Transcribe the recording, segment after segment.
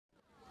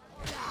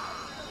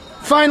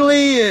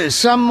Finally,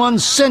 someone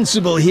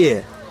sensible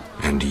here.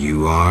 And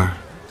you are?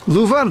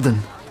 Luvarden,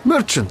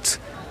 merchant.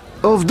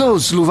 Of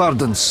those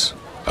Luvardens.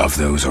 Of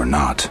those or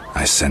not,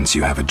 I sense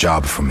you have a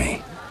job for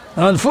me.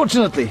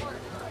 Unfortunately,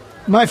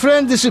 my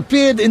friend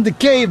disappeared in the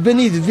cave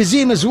beneath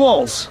Vizima's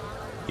walls.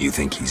 You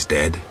think he's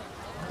dead?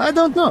 I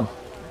don't know.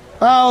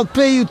 I'll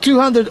pay you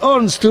 200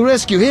 orns to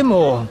rescue him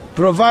or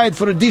provide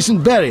for a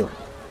decent burial.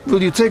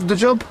 Will you take the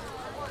job?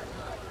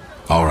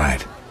 All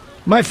right.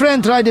 My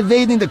friend tried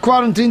evading the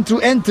quarantine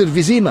to enter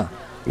Vizima.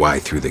 Why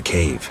through the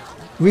cave?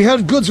 We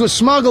heard goods were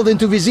smuggled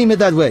into Vizima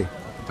that way.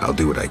 I'll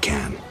do what I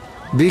can.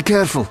 Be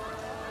careful.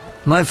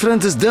 My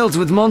friend has dealt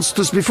with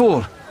monsters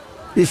before.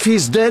 If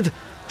he's dead,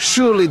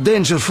 surely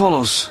danger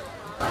follows.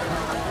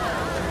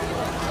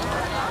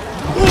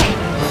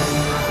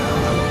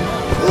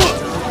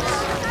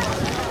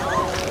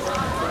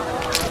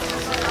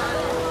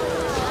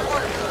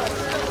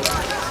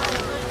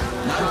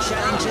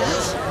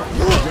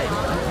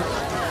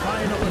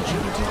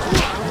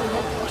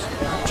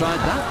 Tried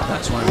that,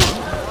 that's why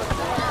not.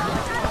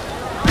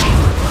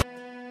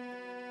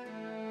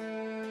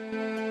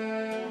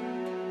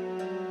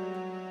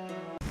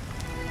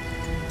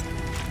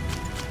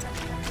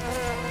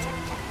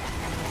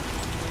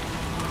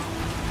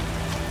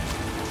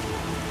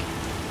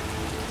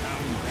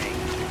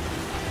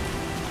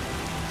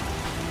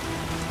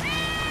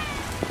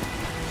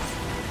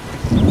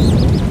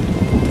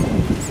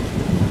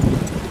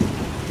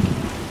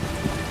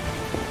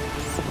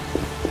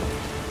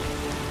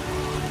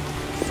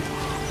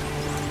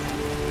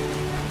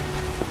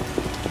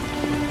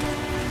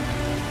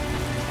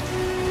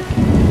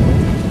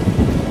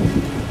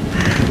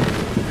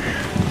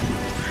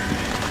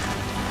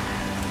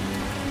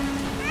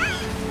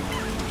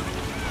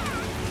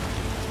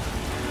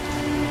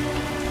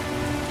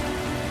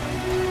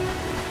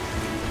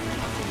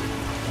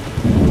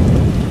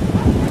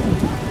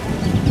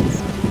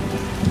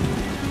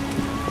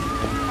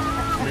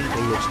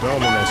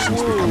 Down on us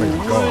since becoming a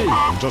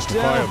god, and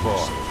justifiably.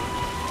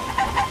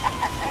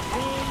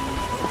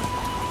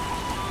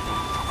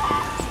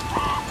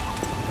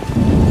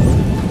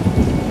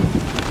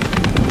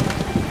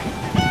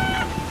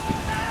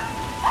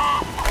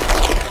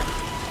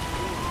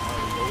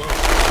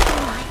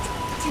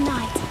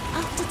 Tonight,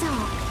 after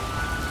dark.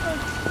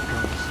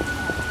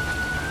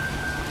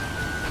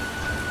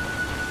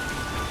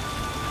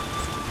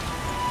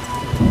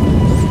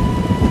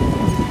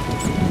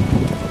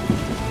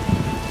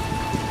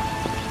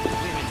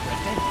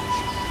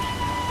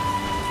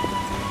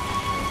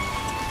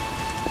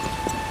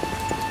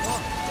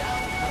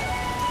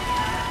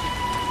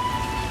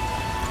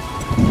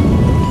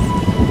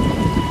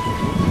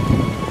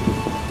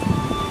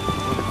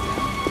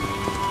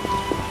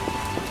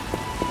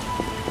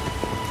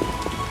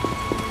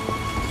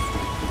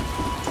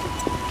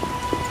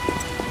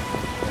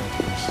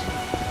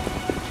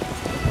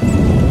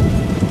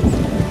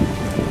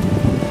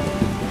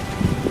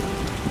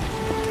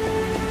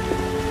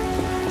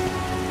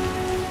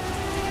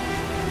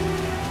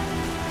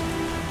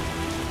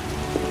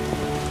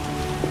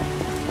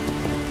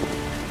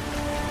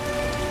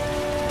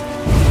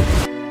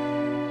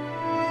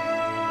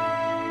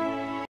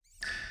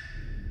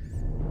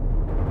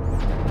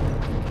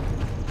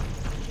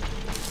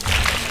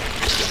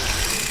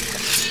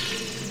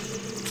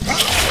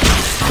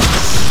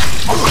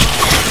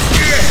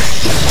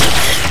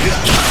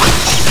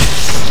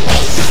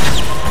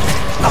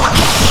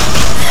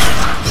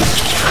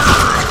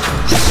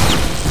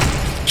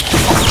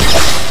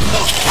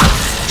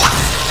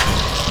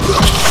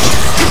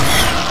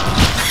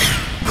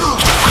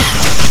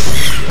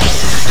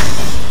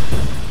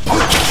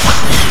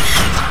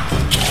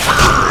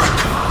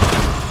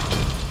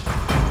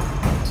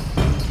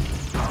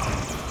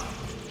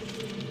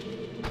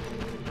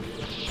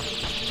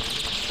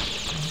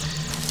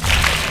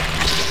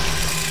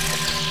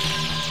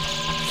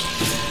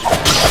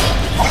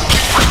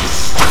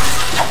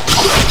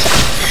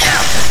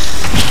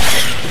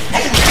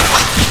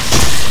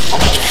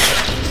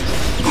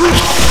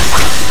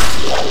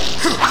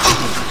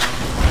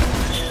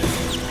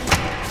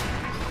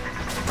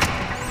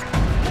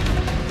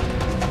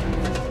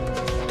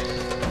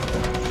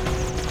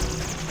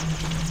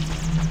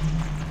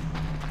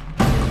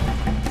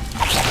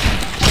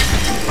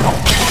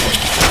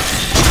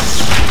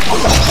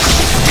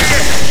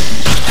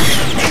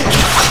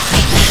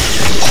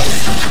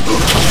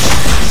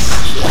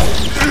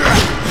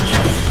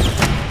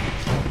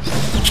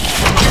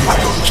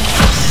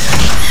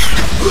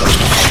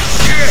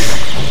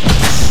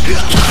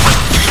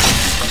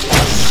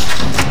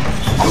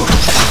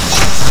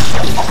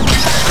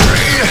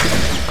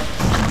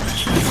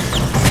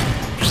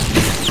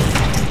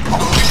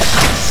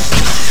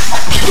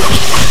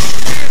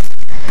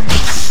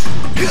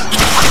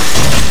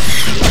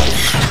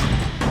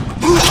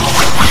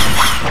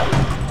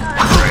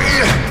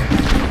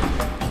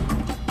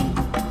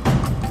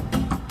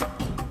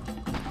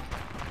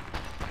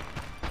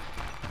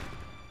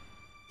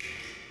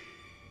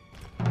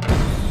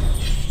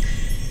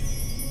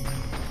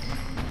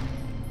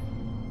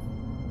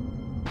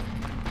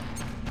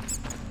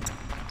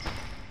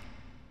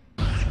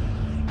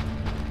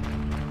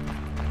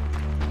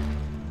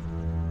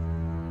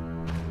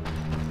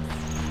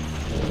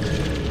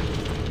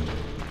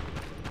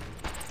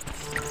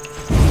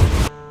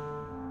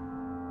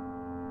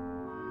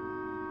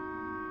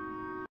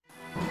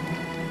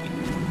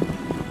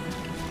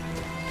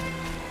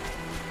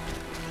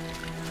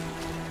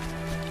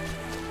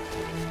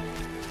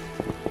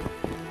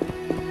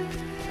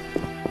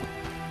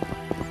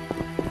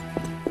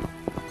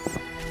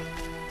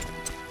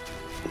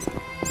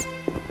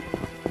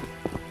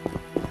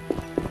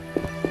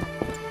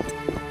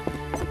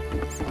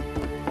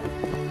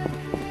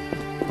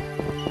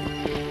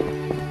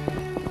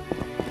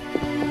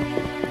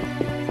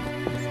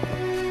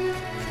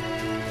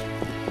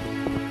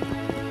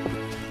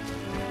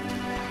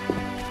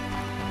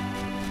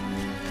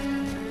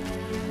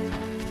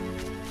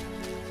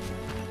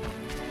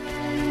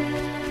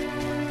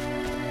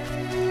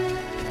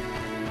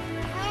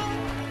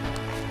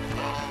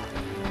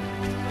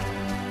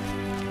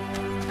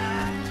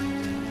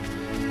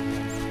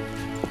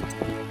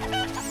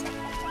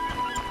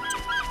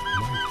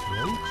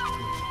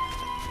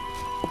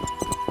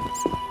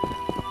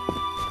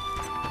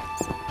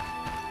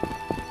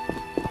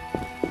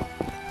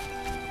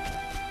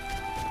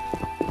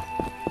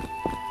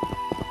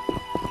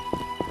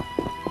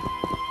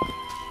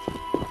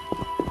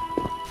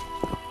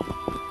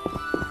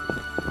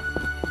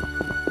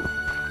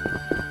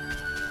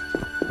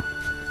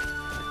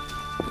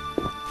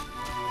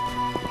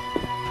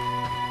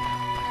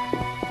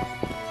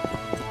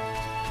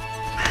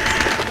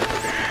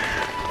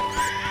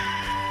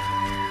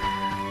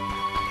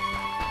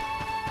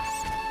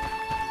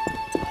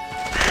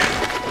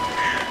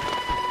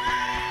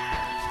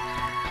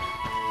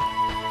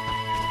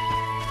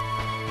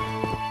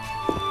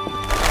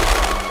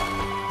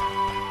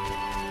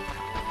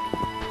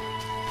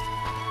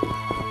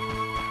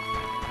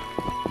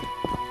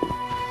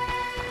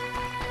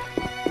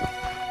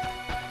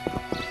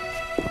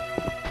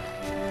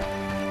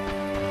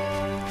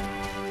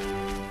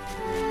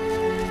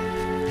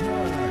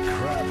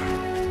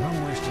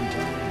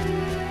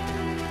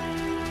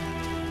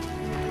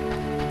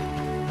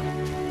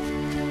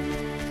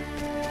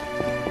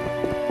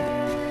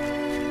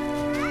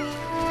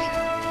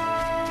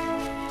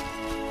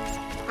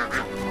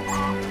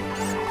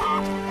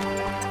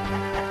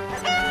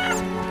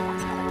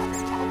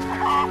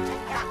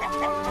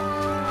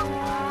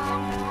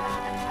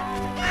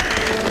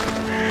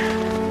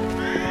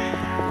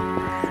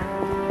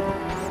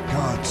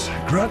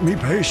 Grant me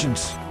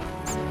patience.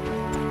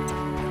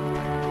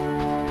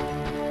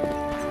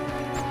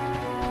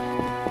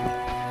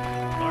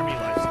 Army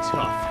life's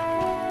tough.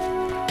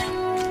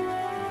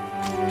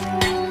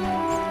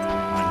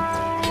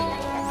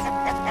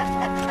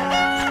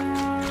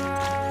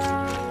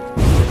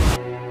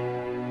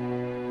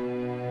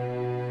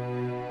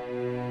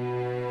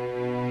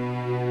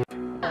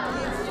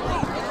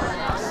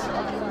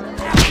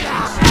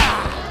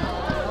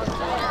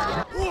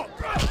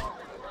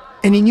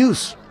 Any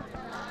news?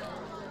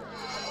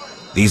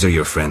 These are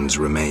your friend's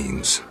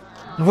remains.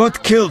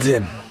 What killed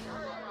him?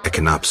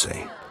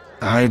 Echinopsis.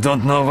 I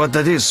don't know what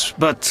that is,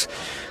 but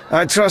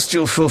I trust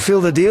you'll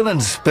fulfill the deal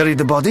and bury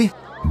the body.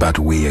 But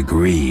we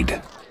agreed.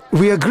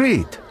 We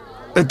agreed.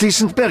 A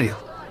decent burial.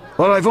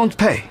 Or I won't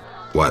pay.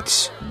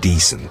 What's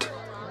decent?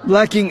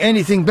 Lacking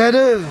anything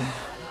better?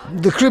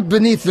 The crypt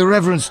beneath the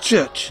Reverend's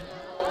church.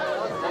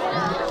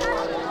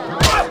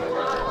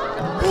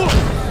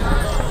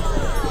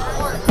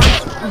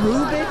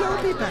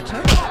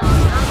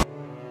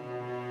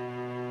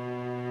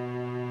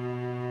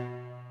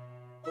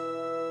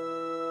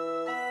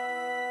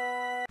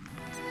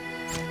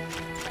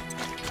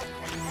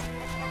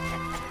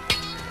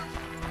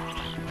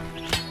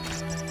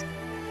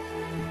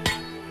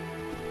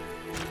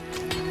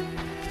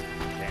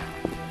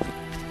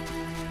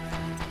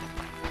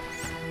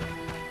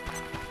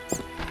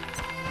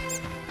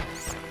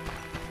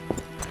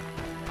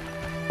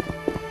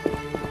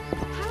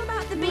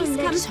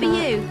 Comes for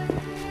you.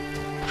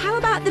 How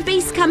about the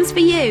beast comes for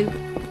you?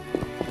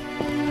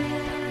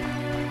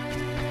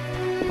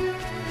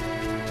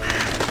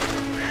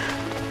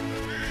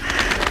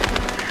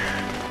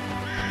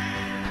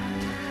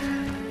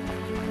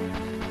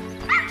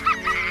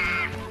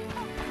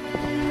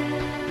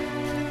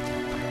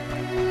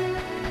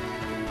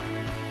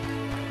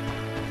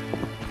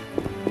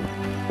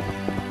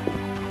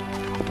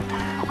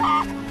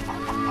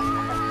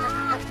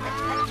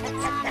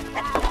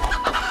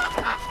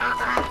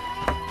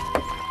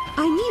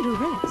 I need a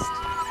rest.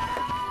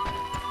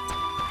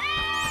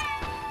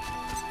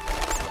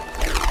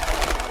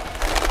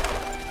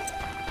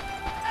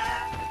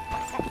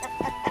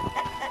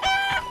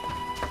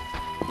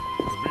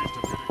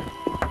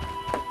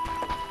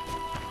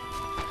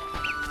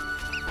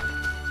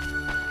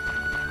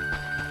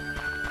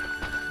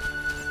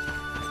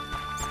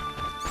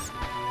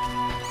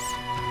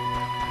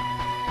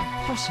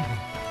 Impossible.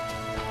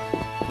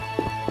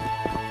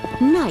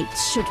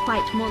 Knights should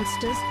fight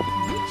monsters.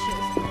 Witches.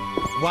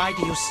 Why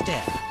do you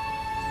stare?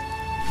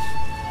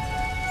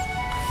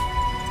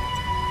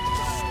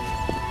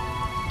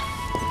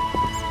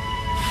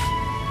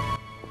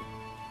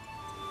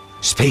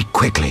 Speak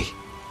quickly.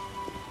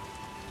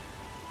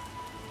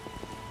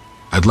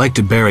 I'd like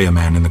to bury a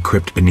man in the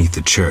crypt beneath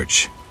the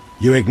church.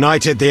 You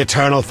ignited the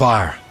eternal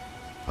fire.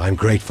 I'm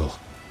grateful.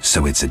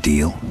 So it's a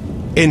deal?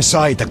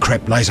 Inside the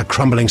crypt lies a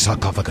crumbling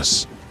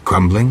sarcophagus.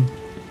 Crumbling?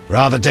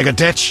 Rather dig a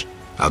ditch?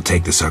 I'll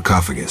take the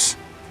sarcophagus.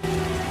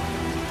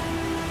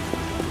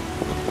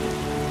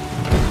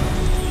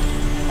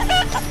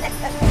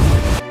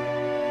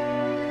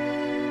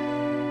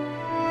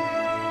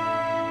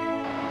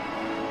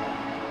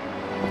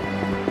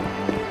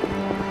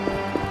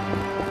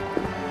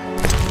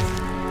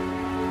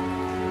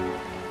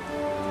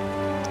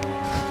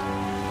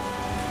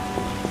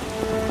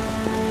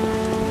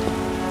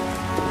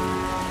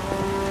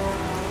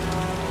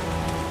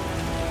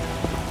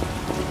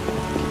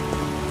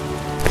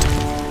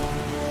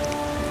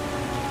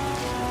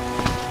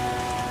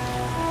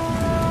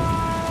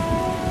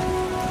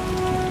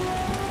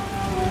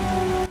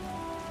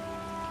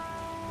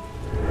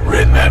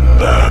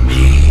 Remember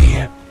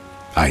me?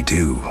 I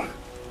do.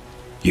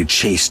 You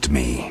chased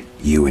me,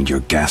 you and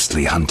your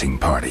ghastly hunting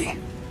party.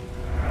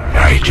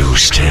 I do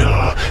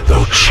still,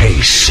 though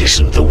chase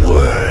isn't the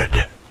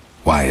word.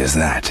 Why is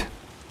that?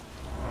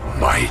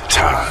 My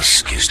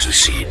task is to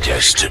see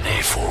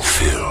destiny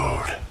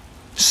fulfilled.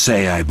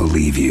 Say I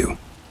believe you.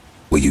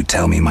 Will you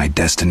tell me my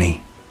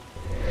destiny?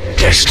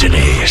 Destiny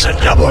is a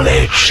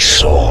double-edged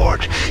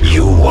sword.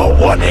 You are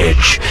one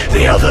edge,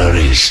 the other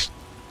is...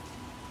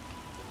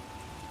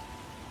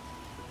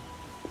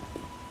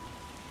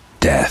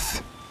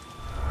 death.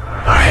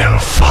 I'll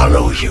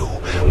follow you,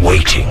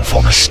 waiting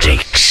for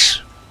mistakes.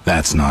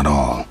 That's not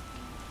all.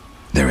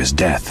 There is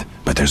death,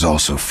 but there's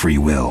also free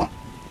will.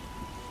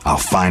 I'll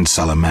find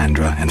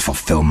Salamandra and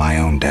fulfill my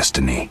own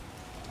destiny.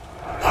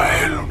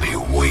 I'll be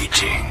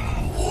waiting,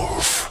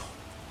 Wolf.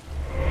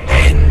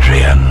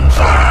 Endrian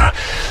va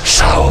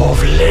sauv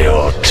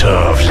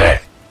leotovle.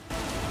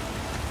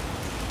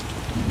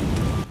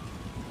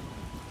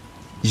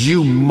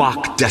 You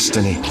mock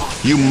destiny.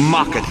 You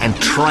mock it and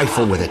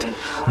trifle with it.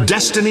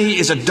 Destiny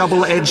is a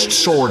double-edged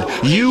sword.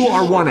 You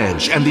are one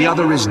edge, and the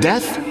other is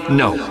death?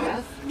 No.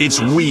 It's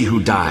we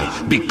who die,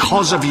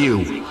 because of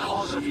you.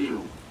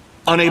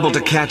 Unable to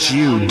catch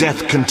you,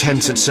 death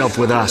contents itself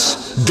with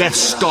us. Death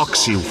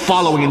stalks you,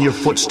 following in your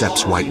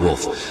footsteps, White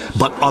Wolf.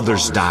 But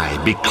others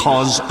die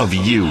because of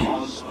you.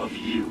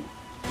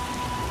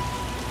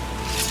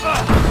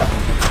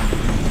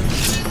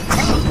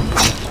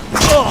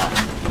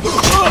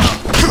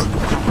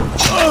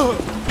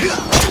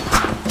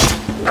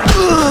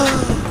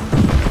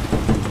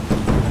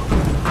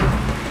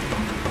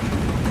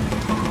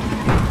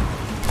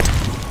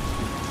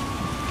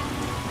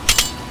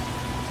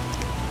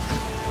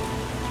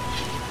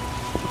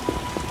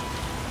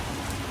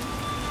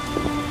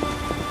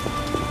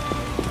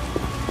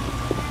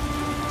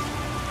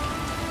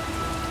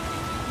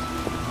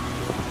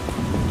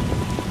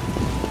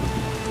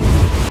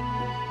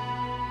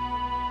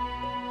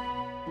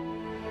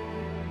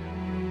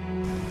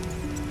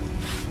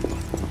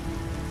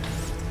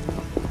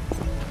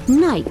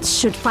 Knights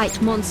should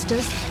fight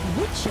monsters.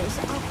 Witches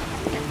are...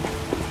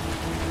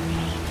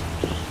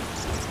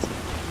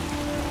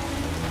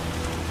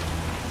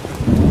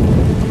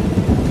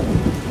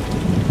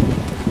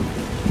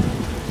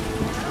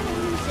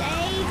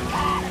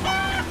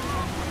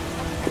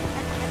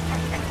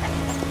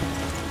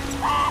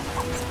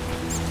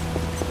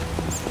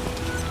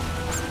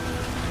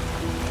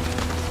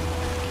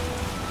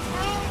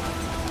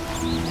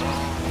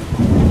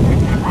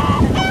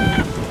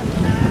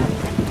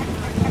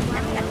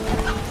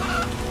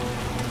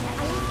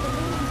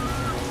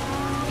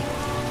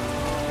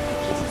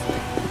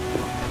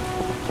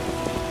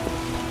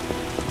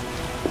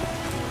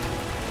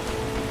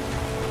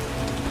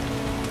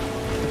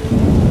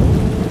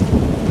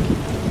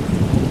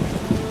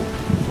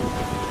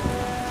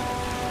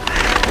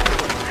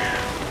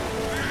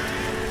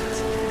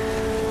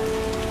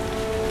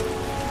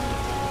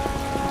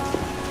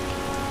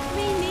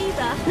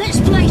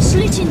 Let's play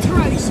Slitting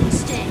Throats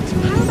instead.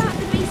 How about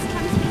the beast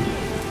comes for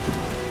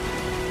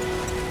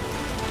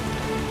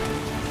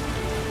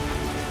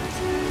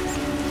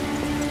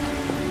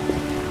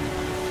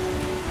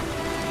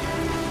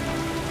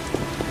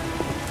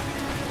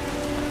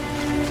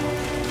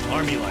you?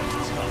 Army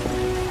life is tough.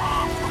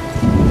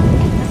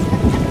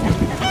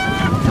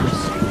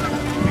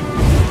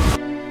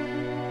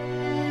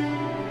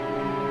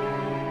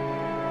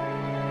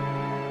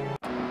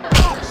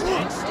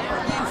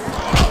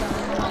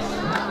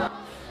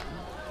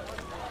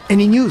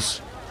 Any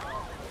news?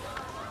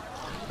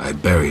 I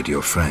buried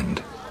your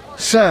friend.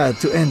 Sad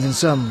to end in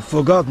some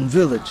forgotten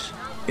village.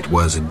 It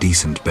was a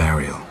decent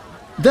burial.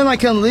 Then I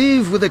can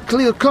leave with a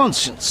clear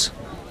conscience.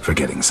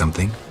 Forgetting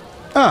something?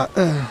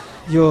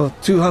 Your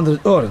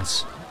 200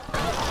 orens.